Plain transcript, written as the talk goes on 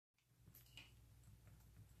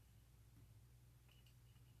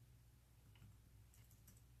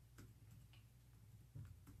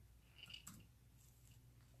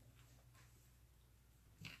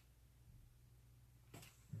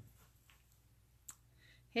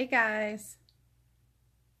Hey guys.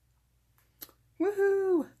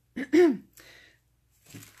 Woohoo!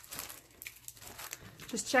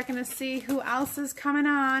 Just checking to see who else is coming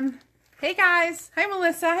on. Hey guys. Hi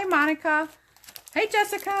Melissa. Hi Monica. Hey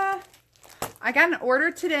Jessica. I got an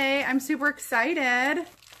order today. I'm super excited.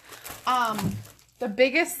 The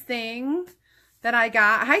biggest thing that I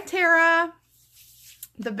got, hi Tara.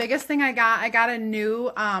 The biggest thing I got a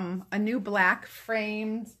new black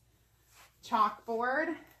framed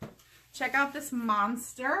chalkboard. Check out this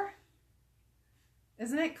monster.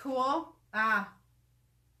 Isn't it cool?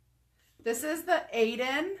 This is the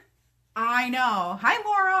Aiden. I know. Hi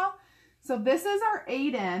Laura. So this is our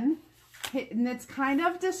Aiden, and it's kind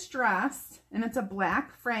of distressed, and it's a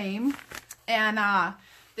black frame, and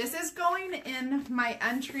this is going in my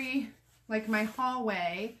entry, like my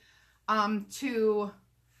hallway, to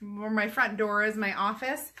where my front door is, my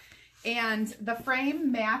office, and the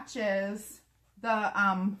frame matches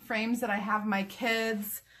the frames that I have my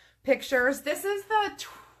kids' pictures. This is the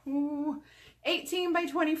 18 by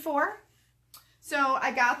 24. So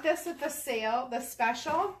I got this at the sale, the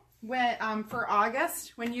special, when for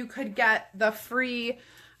August, when you could get the free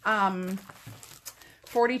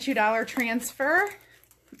 $42 transfer.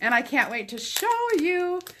 And I can't wait to show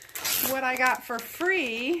you what I got for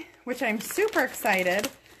free, which I'm super excited.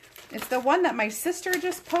 It's the one that my sister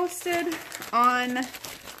just posted on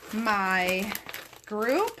my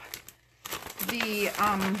group. The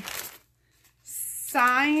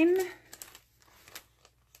sign.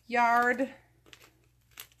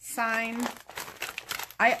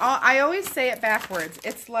 I always say it backwards.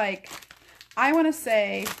 It's like, I want to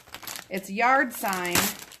say it's yard sign,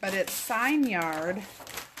 but it's sign yard.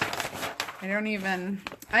 I don't even,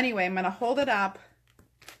 anyway, I'm going to hold it up.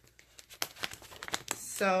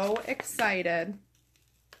 So excited.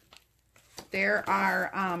 There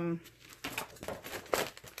are,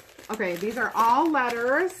 okay, these are all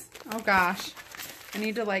letters. Oh gosh, I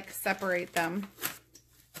need to like separate them.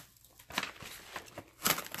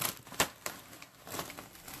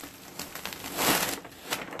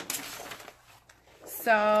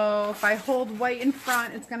 So if I hold white in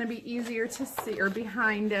front, it's going to be easier to see, or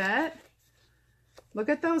behind it. Look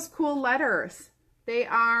at those cool letters. They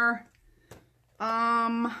are,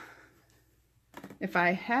 if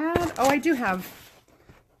I had, oh, I do have,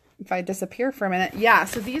 if I disappear for a minute. Yeah,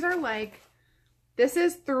 so these are like, this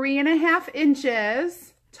is 3.5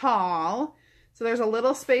 inches tall. So there's a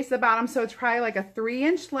little space at the bottom. So it's probably like a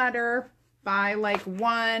 3-inch letter by like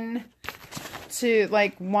 1 to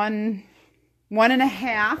like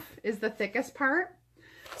 1.5 is the thickest part.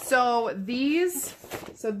 So these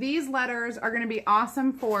letters are going to be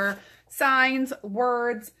awesome for signs,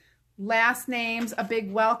 words, last names, a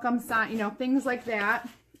big welcome sign, you know, things like that.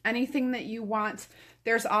 Anything that you want.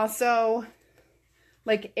 There's also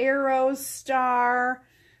like arrows, star,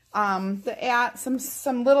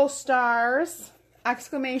 some little stars,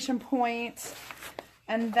 exclamation point,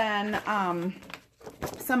 and then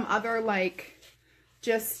some other like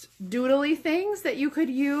just doodly things that you could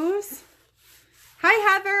use. Hi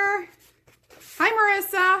Heather. Hi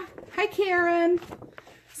Marissa. Hi Karen.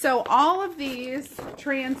 So all of these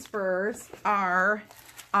transfers are,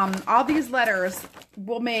 all these letters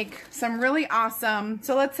will make some really awesome,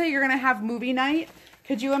 so let's say you're going to have movie night.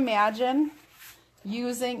 Could you imagine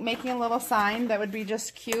making a little sign that would be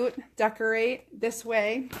just cute, decorate this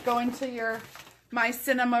way, go into my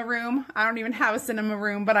cinema room. I don't even have a cinema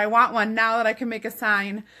room, but I want one now that I can make a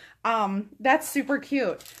sign. That's super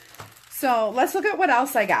cute. So let's look at what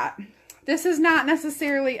else I got. This is not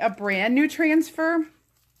necessarily a brand new transfer,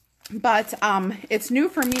 but it's new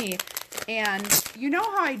for me. And you know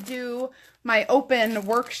how I do my open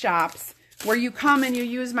workshops where you come and you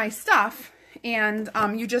use my stuff and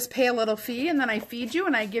you just pay a little fee and then I feed you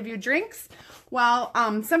and I give you drinks? Well,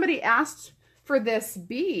 somebody asked for this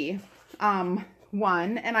bee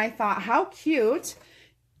one, and I thought, how cute.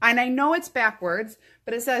 And I know it's backwards,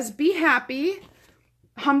 but it says be happy,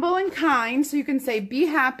 humble and kind. So you can say be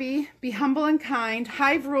happy, be humble and kind,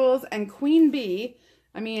 hive rules, and queen bee.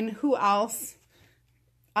 I mean, who else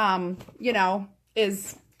you know,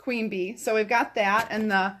 is queen bee? So we've got that,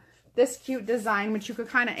 and this cute design, which you could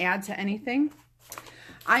kind of add to anything.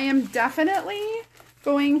 I am definitely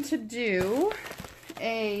going to do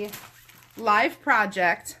a live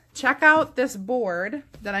project. Check out this board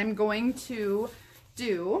that I'm going to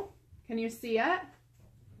do. Can you see it?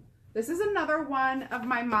 This is another one of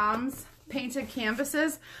my mom's painted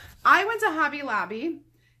canvases. I went to Hobby Lobby,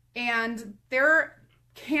 and their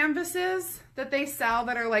canvases that they sell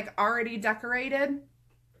that are like already decorated.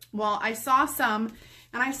 Well, I saw some,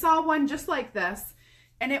 and I saw one just like this,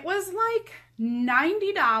 And it was like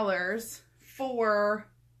 $90 for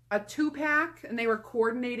a 2-pack, and they were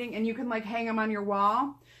coordinating, and you can like hang them on your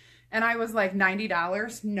wall. And I was like,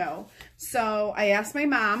 $90? No. So I asked my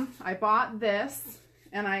mom, I bought this,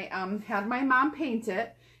 and I had my mom paint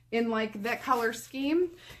it in like that color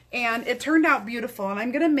scheme, and it turned out beautiful. And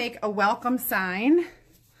I'm gonna make a welcome sign.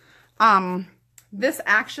 This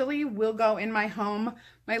actually will go in my home,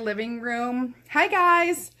 my living room. Hi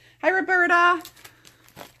guys. Hi Roberta.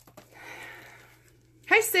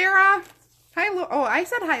 Hi Sarah. Hi, oh, I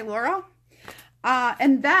said hi Laura.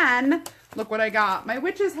 And then look what I got. My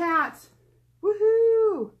witch's hat.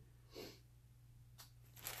 Woohoo.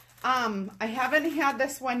 I haven't had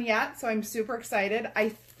this one yet, so I'm super excited. I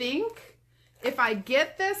think if I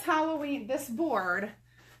get this this board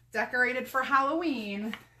decorated for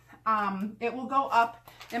Halloween, it will go up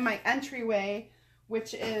in my entryway,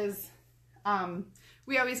 which is,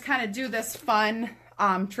 we always kind of do this fun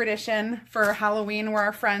tradition for Halloween where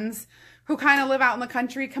our friends who kind of live out in the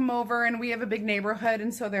country come over, and we have a big neighborhood,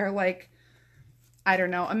 and so they're like, I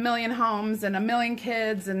don't know, 1 million homes and 1 million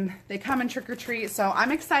kids, and they come and trick or treat. So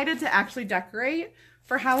I'm excited to actually decorate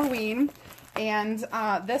for Halloween. And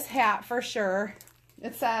this hat for sure,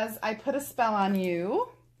 it says, I put a spell on you.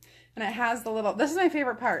 And it has the little, this is my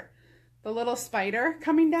favorite part, the little spider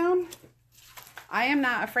coming down. I am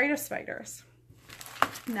not afraid of spiders.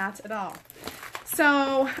 Not at all.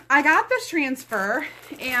 So I got this transfer,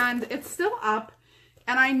 and it's still up.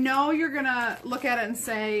 And I know you're going to look at it and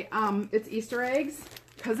say it's Easter eggs,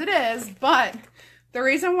 because it is. But the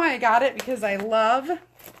reason why I got it, because I love,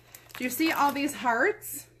 do you see all these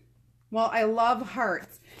hearts? Well, I love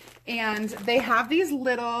hearts. And they have these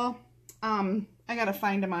little, I got to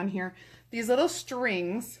find them on here, these little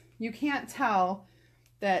strings. You can't tell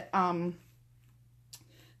that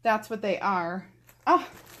that's what they are. Oh,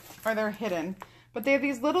 or they're hidden. But they have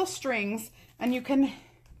these little strings, and you can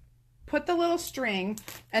put the little string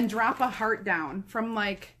and drop a heart down from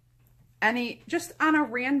like any, just on a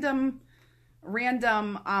random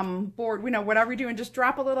board, you know, whatever you're doing, just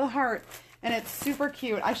drop a little heart, and it's super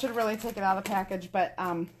cute. I should really take it out of the package, but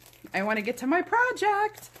I want to get to my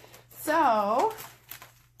project. So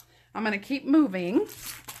I'm going to keep moving.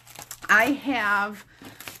 I have,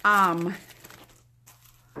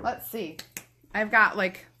 let's see, I've got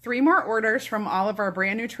like 3 more orders from all of our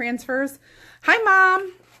brand new transfers. Hi,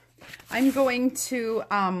 Mom. I'm going to,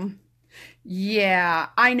 yeah,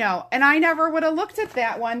 I know. And I never would have looked at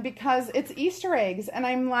that one because it's Easter eggs. And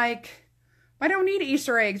I'm like, I don't need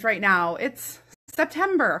Easter eggs right now. It's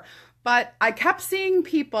September. But I kept seeing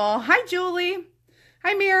people, hi, Julie.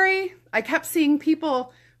 Hi, Mary. I kept seeing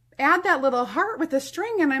people add that little heart with the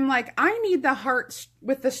string, and I'm like, I need the heart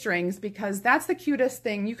with the strings because that's the cutest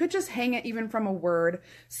thing. You could just hang it even from a word.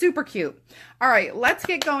 Super cute. All right, let's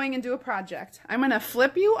get going and do a project. I'm going to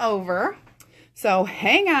flip you over, so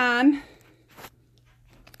hang on.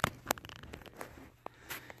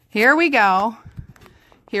 Here we go.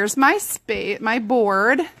 Here's my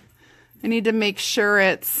board. I need to make sure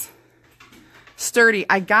it's sturdy.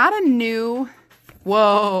 I got a new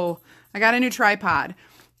tripod.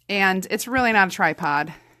 And it's really not a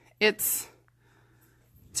tripod. It's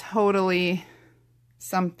totally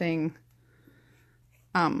something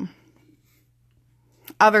other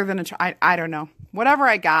than I don't know. Whatever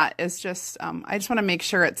I got is just, I just want to make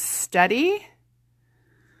sure it's steady.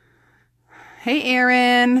 Hey,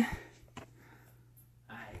 Aaron.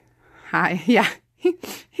 Hi. Yeah,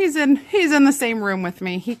 he's in the same room with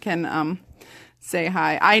me. He can say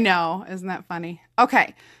hi. I know. Isn't that funny?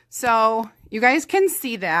 Okay, so you guys can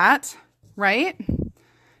see that, right?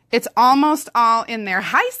 It's almost all in there.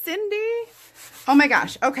 Hi, Cindy. Oh my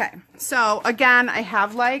gosh. Okay. So again, I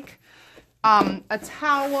have like a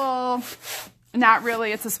towel. Not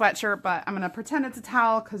really. It's a sweatshirt, but I'm going to pretend it's a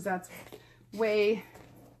towel because that's way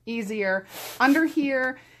easier. Under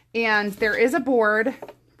here, and there is a board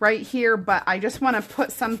right here, but I just want to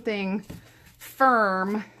put something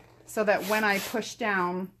firm so that when I push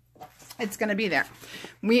down, it's going to be there.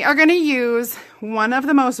 We are going to use one of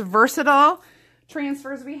the most versatile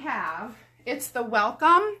transfers we have. It's the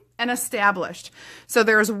Welcome and Established. So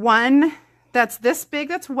there's one that's this big,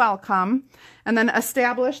 that's Welcome, and then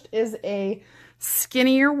Established is a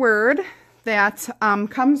skinnier word that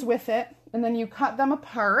comes with it, and then you cut them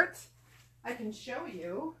apart. I can show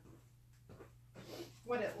you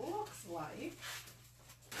what it looks like.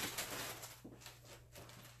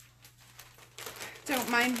 Don't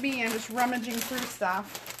mind me, I'm just rummaging through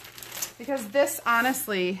stuff because this,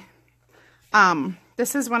 honestly,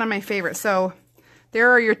 this is one of my favorites. So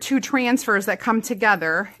there are your 2 transfers that come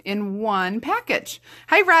together in one package.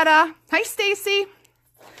 Hi, Retta. Hi, Stacy.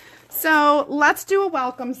 So let's do a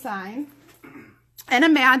welcome sign. And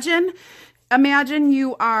imagine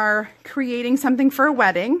you are creating something for a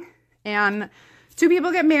wedding and two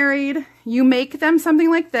people get married. You make them something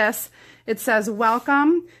like this. It says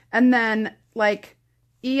welcome and then like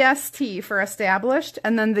EST for established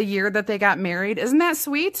and then the year that they got married. Isn't that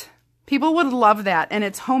sweet? People would love that, and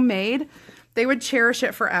it's homemade. They would cherish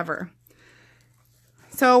it forever.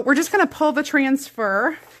 So we're just going to pull the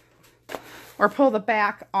transfer or pull the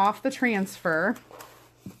back off the transfer.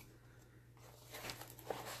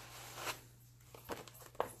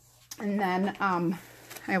 And then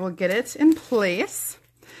I will get it in place.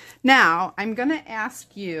 Now I'm going to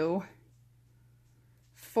ask you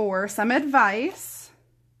for some advice.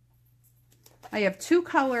 I have two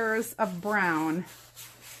colors of brown,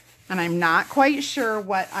 and I'm not quite sure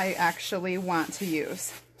what I actually want to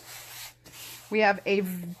use. We have a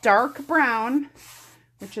dark brown,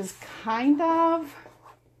 which is kind of,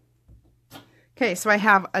 okay, so I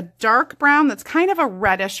have a dark brown that's kind of a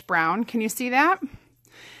reddish brown. Can you see that?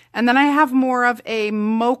 And then I have more of a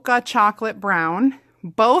mocha chocolate brown.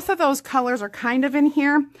 Both of those colors are kind of in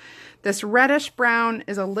here. This reddish brown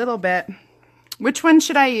is a little bit. Which one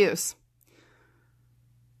should I use?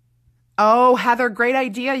 Oh, Heather, great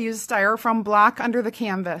idea. Use styrofoam block under the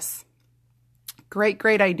canvas. Great,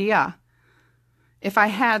 great idea. If I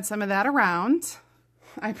had some of that around,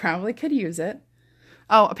 I probably could use it.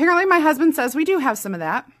 Oh, apparently my husband says we do have some of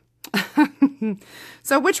that.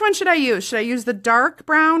 So which one should I use? Should I use the dark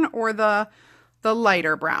brown or the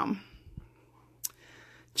lighter brown?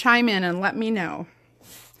 Chime in and let me know.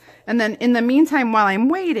 And then in the meantime, while I'm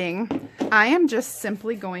waiting, I am just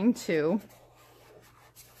simply going to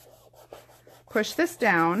push this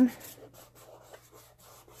down.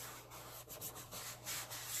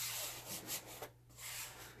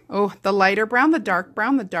 Oh, the lighter brown, the dark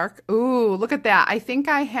brown, the dark. Ooh, look at that. I think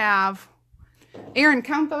I have... Aaron,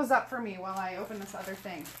 count those up for me while I open this other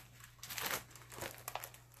thing.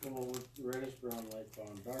 Well, with reddish brown, light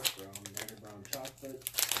brown, dark brown, lighter brown, chocolate.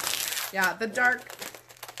 Yeah, the dark.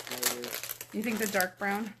 Lighter. You think the dark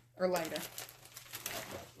brown or lighter?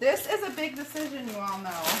 This is a big decision, you all know.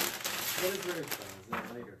 What is reddish brown? Is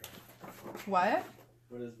that lighter brown? What?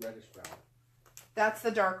 What is reddish brown? That's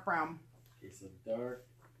the dark brown. Okay, so dark,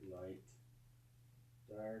 light,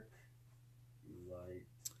 dark, light.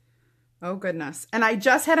 Oh, goodness. And I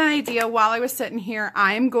just had an idea while I was sitting here.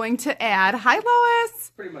 I am going to add... Hi, Lois.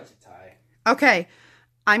 It's pretty much a tie. Okay.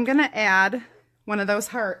 I'm going to add one of those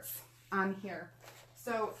hearts on here.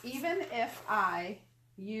 So even if I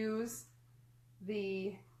use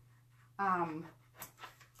the,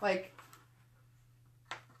 like,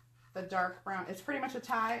 the dark brown, it's pretty much a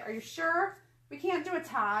tie. Are you sure? We can't do a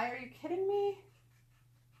tie. Are you kidding me?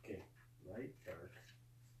 Okay. Light, dark,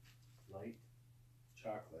 light,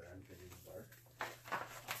 chocolate. I'm getting dark.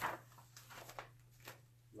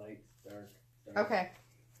 Light, dark, dark. Okay.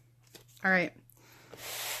 All right.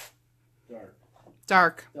 Dark.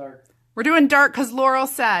 Dark. Dark. We're doing dark because Laurel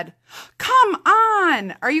said, come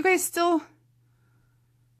on. Are you guys still?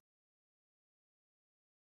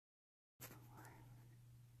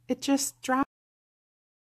 It just dropped.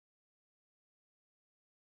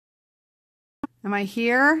 Am I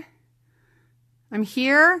here? I'm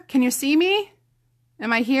here. Can you see me?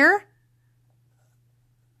 Am I here?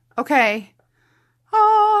 Okay.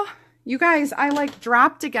 Oh, you guys, I like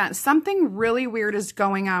dropped again. Something really weird is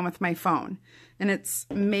going on with my phone and it's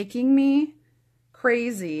making me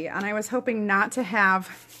crazy. And I was hoping not to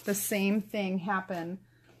have the same thing happen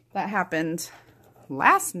that happened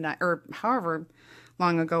last night or however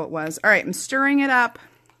long ago it was. All right, I'm stirring it up,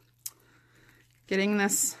 getting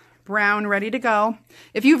this brown ready to go.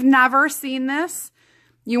 If you've never seen this,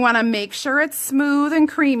 you want to make sure it's smooth and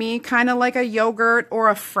creamy, kind of like a yogurt or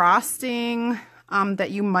a frosting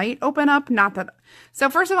that you might open up. Not that. So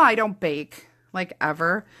first of all, I don't bake like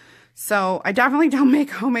ever. So I definitely don't make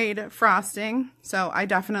homemade frosting. So I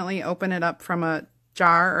definitely open it up from a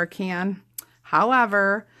jar or a can.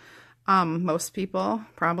 However, most people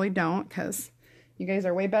probably don't because you guys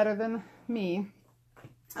are way better than me.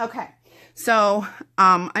 Okay. So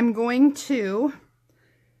I'm going to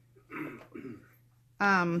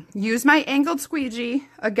use my angled squeegee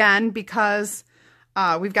again because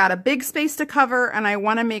we've got a big space to cover and I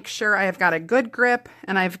want to make sure I've got a good grip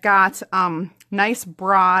and I've got nice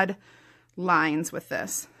broad lines with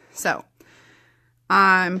this. So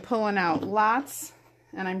I'm pulling out lots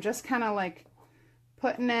and I'm just kind of like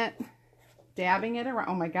putting it, dabbing it around.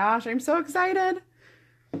 Oh my gosh, I'm so excited.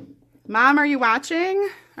 Mom, are you watching?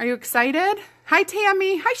 Are you excited? Hi,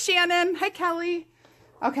 Tammy. Hi, Shannon. Hi, Kelly.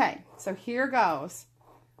 Okay, so here goes.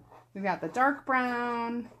 We've got the dark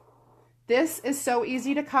brown, This is so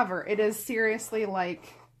easy to cover. It is seriously like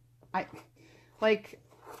my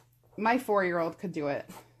 4-year-old could do it.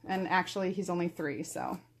 And actually he's only 3,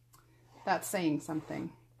 so that's saying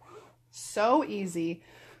something. So easy.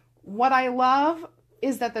 What I love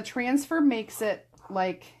is that the transfer makes it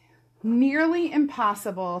like nearly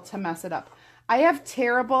impossible to mess it up. I have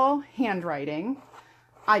terrible handwriting.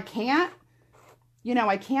 I can't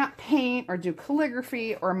paint or do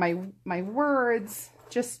calligraphy, or my words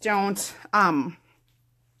just don't come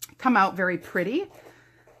out very pretty.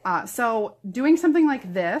 So doing something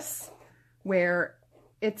like this, where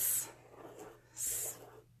it's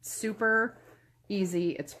super easy,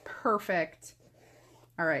 it's perfect.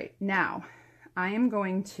 All right, now I am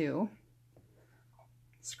going to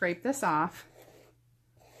scrape this off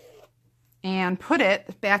and put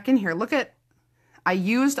it back in here. Look at, I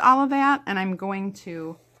used all of that, and I'm going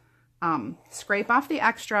to scrape off the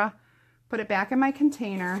extra, put it back in my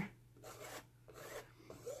container.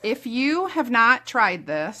 If you have not tried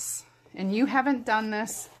this and you haven't done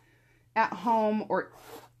this at home, or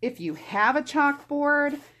if you have a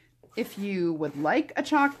chalkboard, if you would like a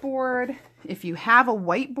chalkboard, if you have a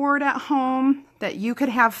whiteboard at home that you could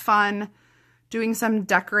have fun doing some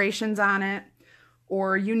decorations on it,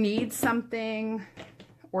 or you need something,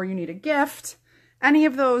 or you need a gift, any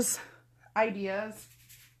of those ideas.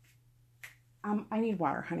 I need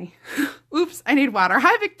water, honey. Oops, I need water.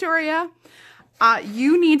 Hi, Victoria.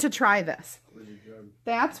 You need to try this.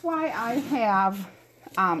 That's why I have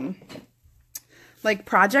like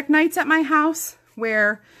project nights at my house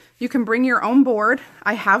where you can bring your own board.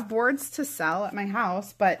 I have boards to sell at my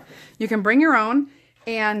house, but you can bring your own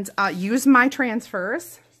and use my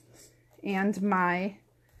transfers and my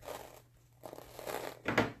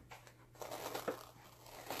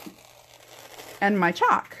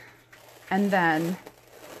chalk. And then,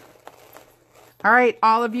 all right,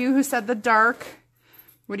 all of you who said the dark,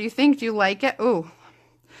 what do you think? Do you like it? Ooh.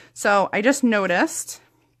 So I just noticed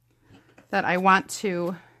that I want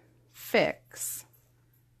to fix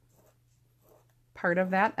part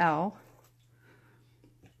of that L.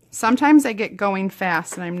 Sometimes I get going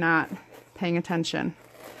fast and I'm not paying attention,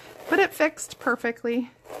 but it fixed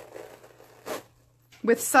perfectly.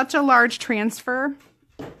 With such a large transfer,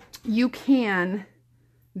 you can,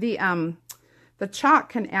 the chalk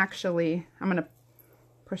can actually, I'm going to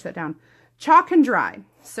push that down. Chalk can dry.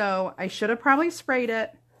 So I should have probably sprayed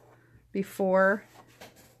it before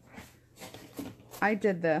I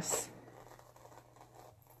did this.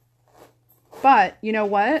 But you know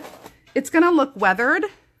what? It's going to look weathered.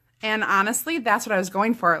 And honestly, that's what I was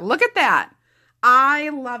going for. Look at that. I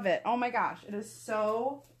love it. Oh my gosh. It is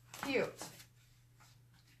so cute.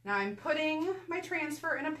 Now I'm putting my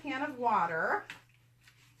transfer in a pan of water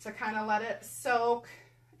to kind of let it soak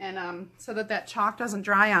and so that chalk doesn't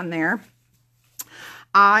dry on there.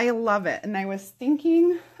 I love it. And I was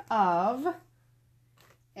thinking of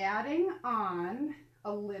adding on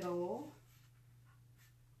a little,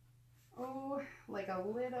 like a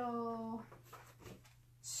little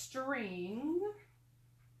string.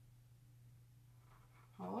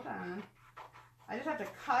 Hold on. I just have to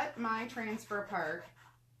cut my transfer apart.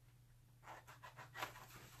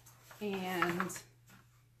 And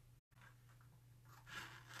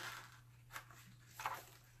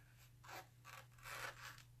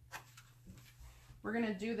we're going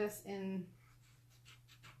to do this in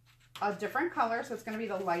a different color. So it's going to be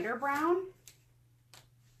the lighter brown.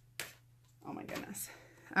 Oh my goodness.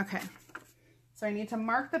 Okay. So I need to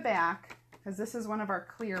mark the back because this is one of our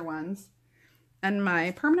clear ones. And my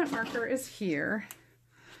permanent marker is here.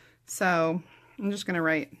 So I'm just going to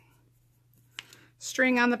write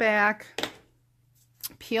string on the back,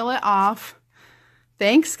 peel it off.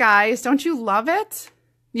 Thanks, guys. Don't you love it?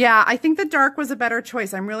 Yeah, I think the dark was a better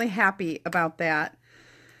choice. I'm really happy about that.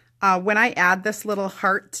 When I add this little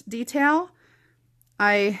heart detail,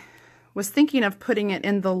 I was thinking of putting it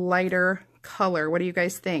in the lighter color. What do you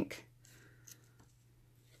guys think?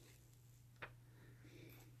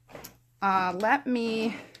 Let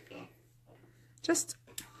me just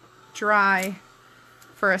dry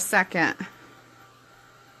for a second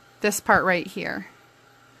this part right here.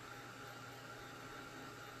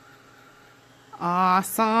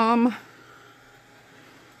 Awesome.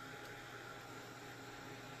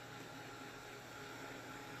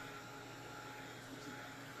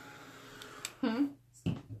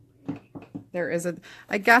 There is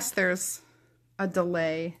I guess there's a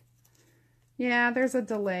delay. Yeah, there's a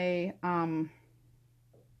delay.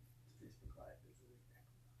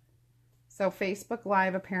 So Facebook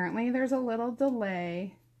Live, apparently there's a little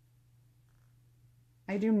delay.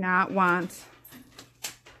 I do not want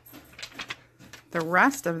the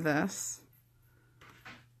rest of this.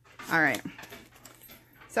 All right.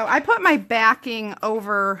 So I put my backing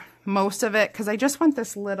over most of it because I just want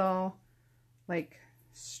this little like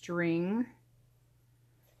string.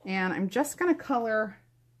 And I'm just going to color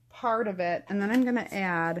part of it, and then I'm going to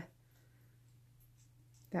add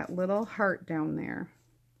that little heart down there.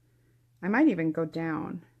 I might even go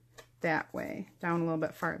down that way, down a little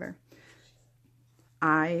bit farther.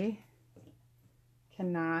 I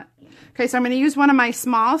cannot. Okay, so I'm going to use one of my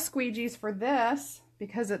small squeegees for this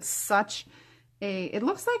because it's such a, it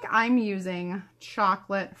looks like I'm using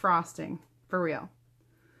chocolate frosting, for real.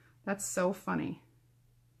 That's so funny.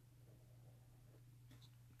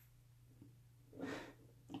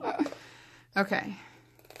 Okay.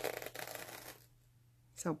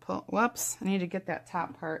 So pull, whoops, I need to get that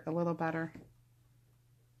top part a little better.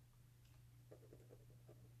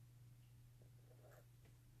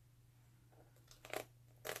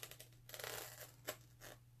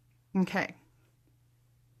 Okay.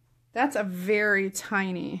 That's a very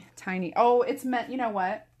tiny, oh, it's meant, you know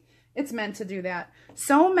what? It's meant to do that.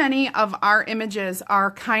 So many of our images are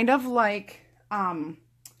kind of like, well,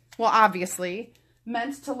 obviously,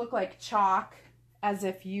 meant to look like chalk, as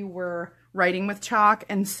if you were writing with chalk.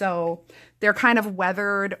 And so they're kind of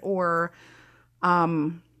weathered or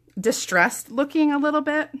distressed looking a little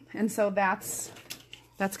bit. And so that's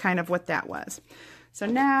kind of what that was. So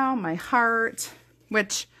now my heart,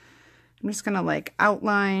 which I'm just going to like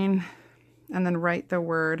outline and then write the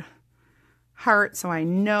word heart so I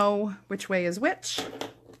know which way is which.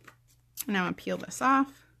 Now I'm going to peel this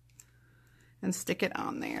off and stick it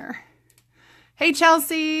on there. Hey,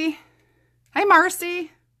 Chelsea. Hi,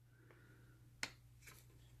 Marcy.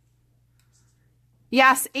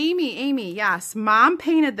 Yes, Amy, yes. Mom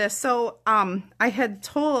painted this. So I had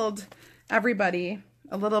told everybody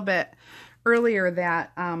a little bit earlier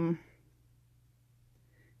that I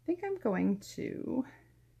think I'm going to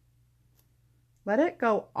let it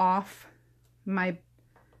go off my,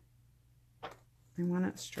 I want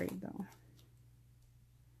it straight though.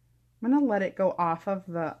 I'm going to let it go off of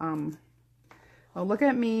the, oh, look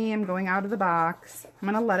at me. I'm going out of the box. I'm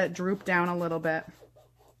going to let it droop down a little bit.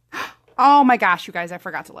 Oh my gosh, you guys, I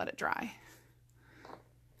forgot to let it dry.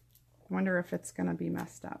 I wonder if it's going to be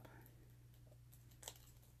messed up.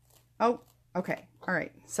 Oh, okay. All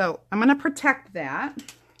right. So I'm going to protect that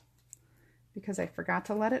because I forgot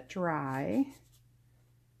to let it dry.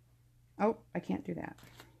 Oh, I can't do that.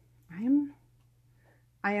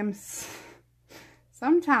 I am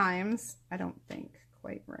sometimes, I don't think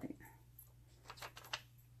quite right.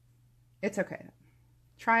 It's okay.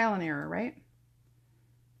 Trial and error, right?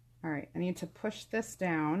 All right, I need to push this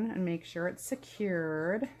down and make sure it's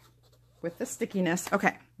secured with the stickiness.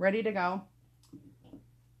 Okay, ready to go.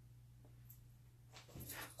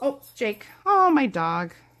 Oh, Jake. Oh, my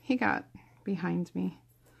dog. He got behind me.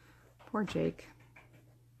 Poor Jake.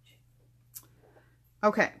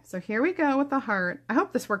 Okay, so here we go with the heart. I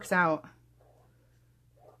hope this works out.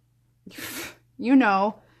 You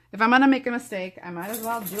know, if I'm going to make a mistake, I might as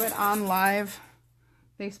well do it on live,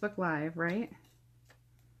 Facebook Live, right?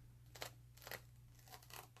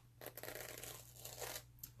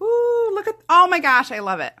 Ooh, look at, oh my gosh, I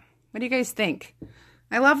love it. What do you guys think?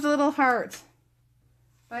 I love the little heart.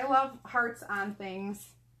 I love hearts on things.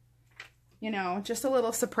 You know, just a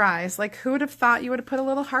little surprise. Like, who would have thought you would have put a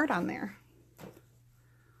little heart on there?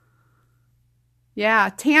 Yeah,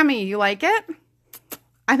 Tammy, you like it?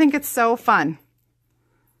 I think it's so fun.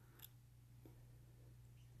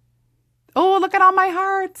 Oh, look at all my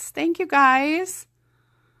hearts. Thank you, guys.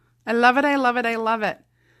 I love it. I love it. I love it.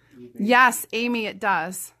 Yes, Amy, it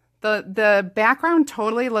does. The background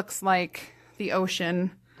totally looks like the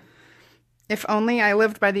ocean. If only I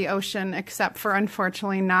lived by the ocean, except for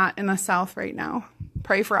unfortunately not in the South right now.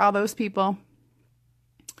 Pray for all those people.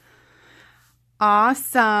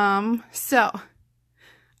 Awesome. So,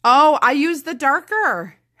 oh, I use the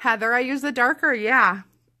darker. Heather, I use the darker. Yeah.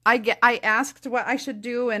 I asked what I should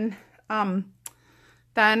do, and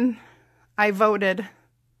then I voted.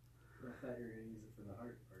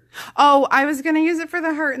 Oh, I was going to use it for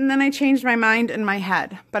the heart, and then I changed my mind in my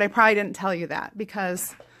head. But I probably didn't tell you that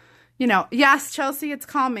because, you know, yes, Chelsea, it's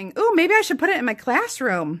calming. Ooh, maybe I should put it in my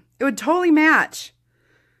classroom. It would totally match.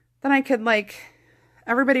 Then I could, like,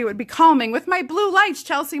 everybody would be calming with my blue lights,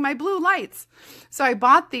 Chelsea, my blue lights. So I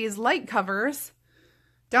bought these light covers.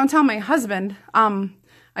 Don't tell my husband.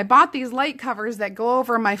 I bought these light covers that go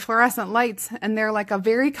over my fluorescent lights, and they're like a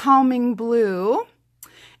very calming blue.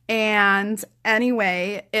 And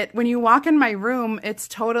anyway, when you walk in my room, it's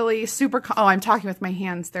totally super, oh, I'm talking with my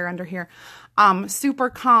hands, they're under here. Super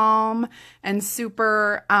calm and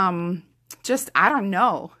super, just, I don't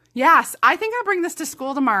know. Yes, I think I'll bring this to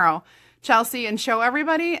school tomorrow, Chelsea, and show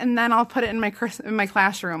everybody, and then I'll put it in my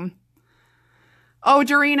classroom. Oh,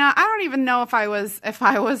 Dorina, I don't even know if I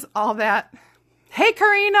was all that. Hey,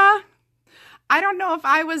 Karina, I don't know if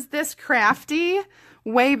I was this crafty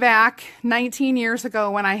way back 19 years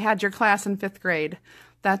ago when I had your class in 5th grade.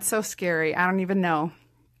 That's so scary. I don't even know.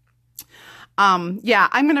 Yeah,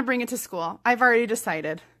 I'm going to bring it to school. I've already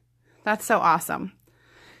decided. That's so awesome.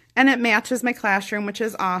 And it matches my classroom, which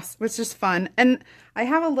is awesome, which is fun. And I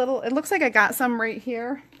have a little, it looks like I got some right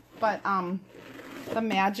here, but the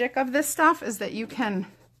magic of this stuff is that you can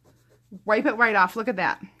wipe it right off. Look at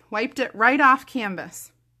that. Wiped it right off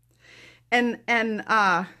canvas. And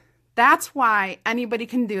that's why anybody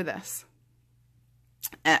can do this.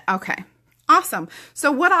 Okay. Awesome.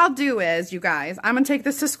 So what I'll do is, you guys, I'm going to take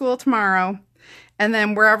this to school tomorrow, and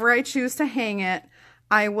then wherever I choose to hang it,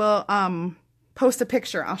 I will post a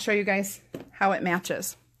picture. I'll show you guys how it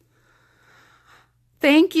matches.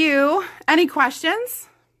 Thank you. Any questions?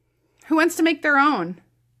 Who wants to make their own?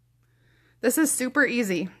 This is super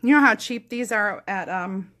easy. You know how cheap these are at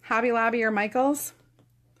Hobby Lobby or Michael's?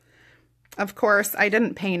 Of course, I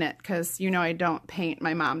didn't paint it because, you know, I don't paint.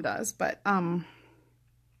 My mom does, but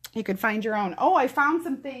you could find your own. Oh, I found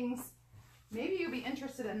some things. Maybe you'd be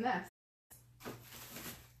interested in this.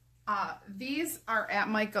 These are at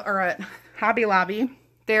at Hobby Lobby.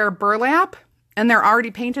 They're burlap, and they're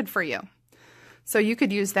already painted for you. So you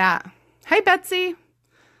could use that. Hi, Betsy.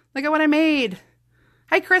 Look at what I made.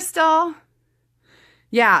 Hi, Crystal.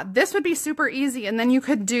 Yeah, this would be super easy. And then you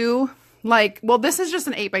could do like, well, this is just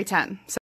an 8x10. So